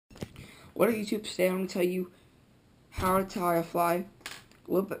What are YouTube today? I'm going to tell you how to tie a fly.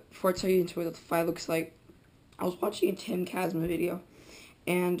 A little bit before I tell you what the fly looks like. I was watching a Tim Kazma video,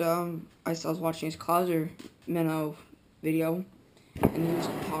 and I was watching his Clouser minnow video, and he was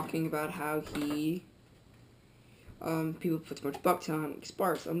talking about how he people put too much bucktail on like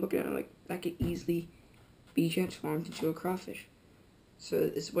sparks. I'm looking at it like that could easily be transformed into a crawfish. So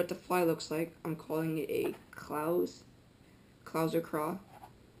this is what the fly looks like. I'm calling it a Clouser craw.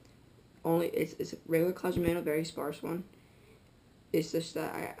 Only it's a regular Clouser minnow, a very sparse one. It's just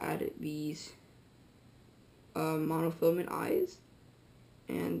that I added these monofilament eyes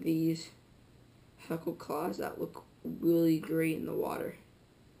and these hackle claws that look really great in the water.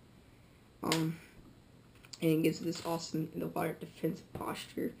 And it gives this awesome in the water defensive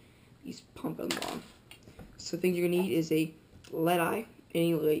posture. These pumping along. So the things you're gonna need is a lead eye,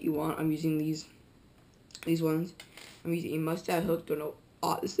 any lead you want. I'm using these ones. I'm using a mustache hook. Don't know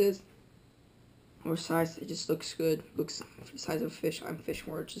what this is or size. It just looks good. Looks for the size of a fish. I'm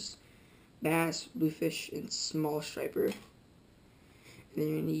fishing more just bass, bluefish, and small striper. And then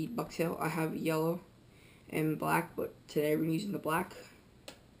you're gonna need bucktail. I have yellow and black, but today we're using the black.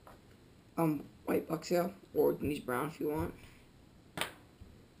 White bucktail, or you can use brown if you want.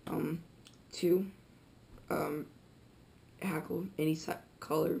 2 hackle, any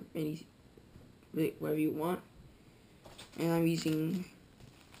color, whatever you want. And I'm using,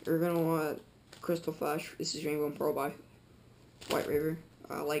 you're gonna want crystal flash. This is Rainbow and Pearl by White River.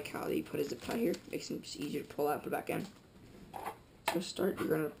 I like how they put a zip tie here. Makes it just easier to pull out and put back in. So to start, you're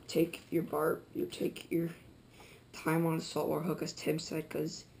gonna take your take your time on a saltwater hook, as Tim said,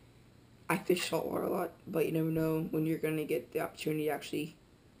 because I fish saltwater a lot, but you never know when you're gonna get the opportunity to actually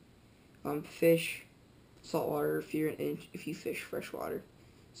fish saltwater if you fish freshwater.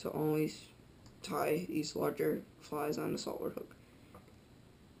 So always tie these larger flies on the saltwater hook.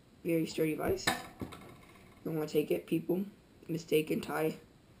 Very sturdy vise. You want to take it, people. Mistake and tie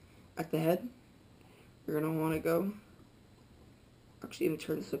at the head. You're gonna want to go. Actually, let me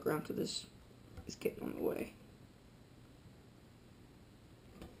turn this hook around to this is getting on the way.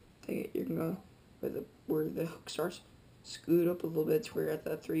 Take it. You're gonna go where the hook starts. Scoot up a little bit to where you're at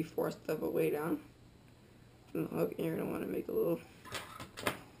the 3/4 of a way down from the hook, and you're gonna want to make a little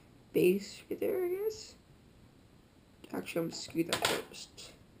base right there, I guess. Actually, I'm gonna scoot that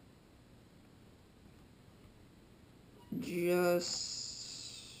first.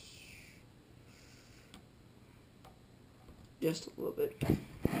 Just a little bit.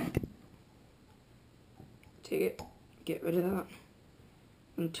 Take it, get rid of that,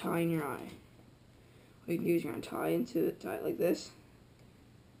 and tie in your eye. What you can do is you're gonna tie it like this,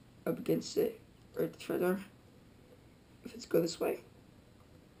 up against it, right there. If it's go this way,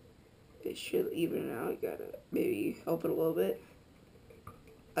 it should even it out. You gotta maybe help it a little bit.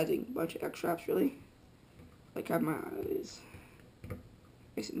 I think a bunch of extra really. Like how my eyes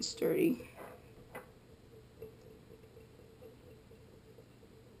nice and sturdy.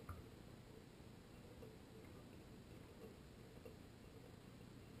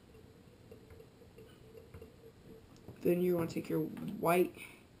 Then you want to take your white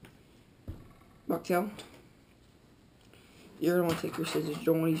bucktail. You're going to want to take your scissors. You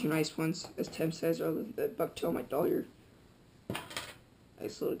don't want to use your nice ones, as Tim says, or the bucktail might dull your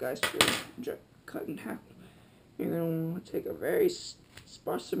nice little guys to cut in half. You're going to want to take a very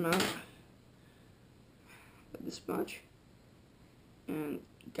sparse amount, this much, and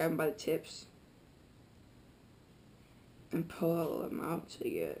grab them by the tips and pull them out to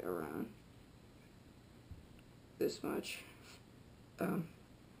get around this much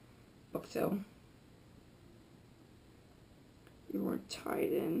bucktail. You want to tie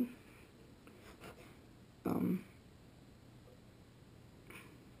it in. I'm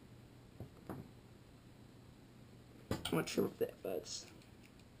not sure what that, but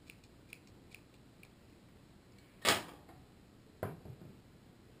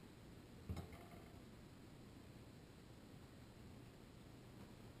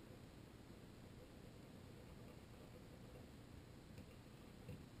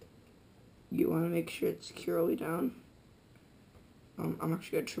you want to make sure it's securely down. I'm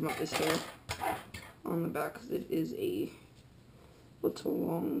actually going to trim up this hair on the back because it is a little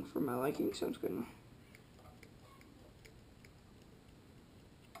long for my liking, so I'm just going to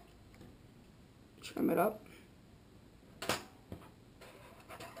trim it up.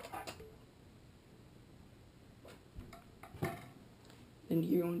 Then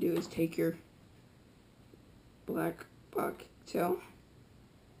you're going to do is take your black bucktail,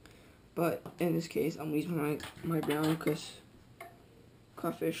 but in this case I'm using my brown because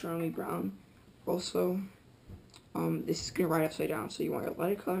crawfish are only brown. Also, This is gonna ride upside down, so you want your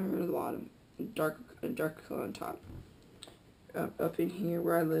lighter color on the bottom and darker color on top. Up in here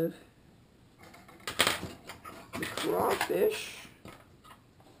where I live, the crawfish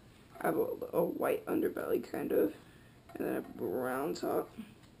have a white underbelly kind of, and then a brown top.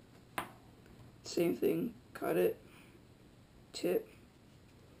 Same thing, cut it, tip.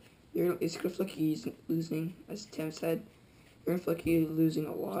 It's gonna feel like you're losing, as Tim said, you're gonna feel like you're losing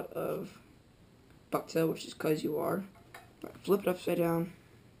a lot of bucktail, which is because you are. Right, flip it upside down.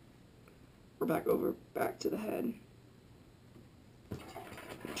 We're back to the head.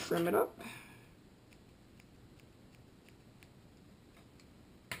 Trim it up.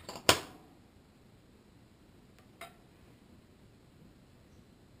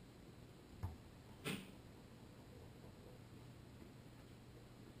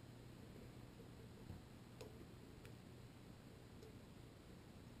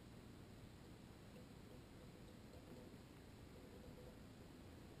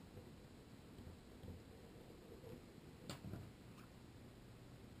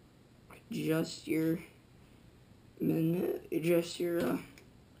 Adjust your bucktail,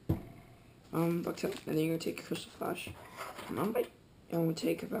 and then you're gonna take your crystal flash. And I'm gonna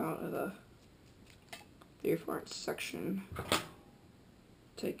take about the 3 or 4 inch section.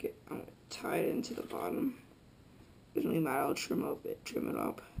 Take it, I'm gonna tie it into the bottom. Doesn't really matter. I'll trim it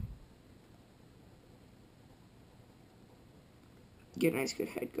up. Get a nice good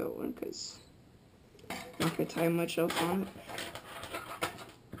head going, because I'm not gonna tie much else on it.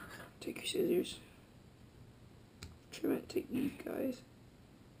 Take your scissors, trim it, take these guys,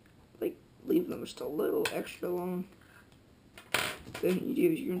 like leave them just a little extra long. Then you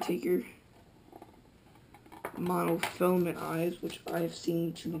do is you're gonna take your monofilament eyes, which I've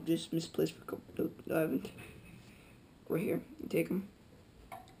seen to just misplaced for a couple of right here. You take them,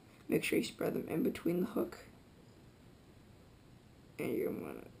 make sure you spread them in between the hook, and you're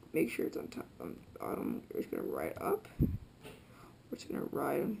gonna make sure it's on top, on the bottom. You're just gonna ride up, or it's gonna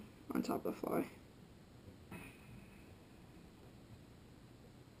ride on top of the fly.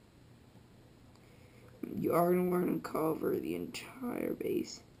 You are going to want to cover the entire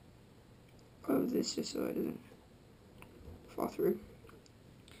base of this just so it doesn't fall through.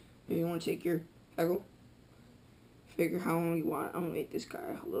 If you want to take your hackle, figure how long you want. I'm going to make this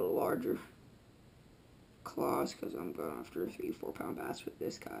guy a little larger claws because I'm going after 3-4 pound bass with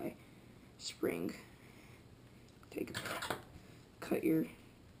this guy. Spring. Cut your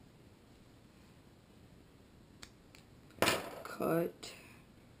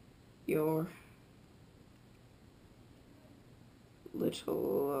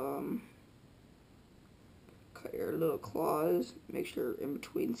little claws. Make sure in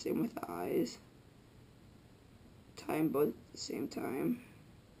between. Same with the eyes. Tie them both at the same time,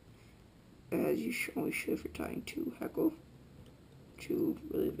 as you only should for tying 2 hackle. 2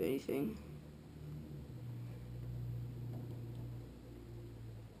 really of anything.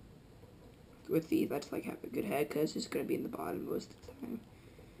 With these, that's like have a good head because it's gonna be in the bottom most of the time.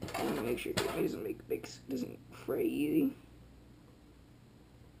 And make sure it doesn't fray easy.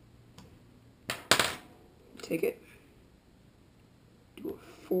 Take it, do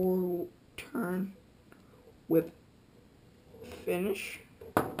a 4 turn whip finish,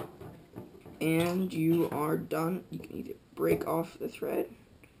 and you are done. You can either break off the thread,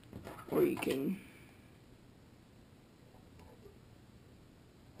 or you can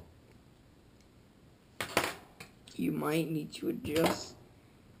might need to adjust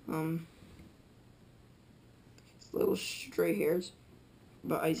little stray hairs,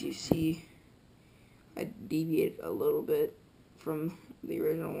 but as you see, I deviated a little bit from the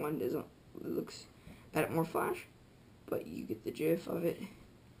original one. It looks added more flash, but you get the gist of it.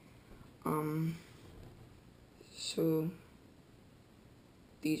 So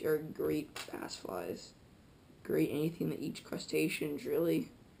these are great bass flies. Great anything that eats crustaceans, really.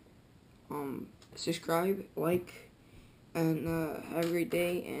 Subscribe, like, and have a great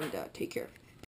day, and take care.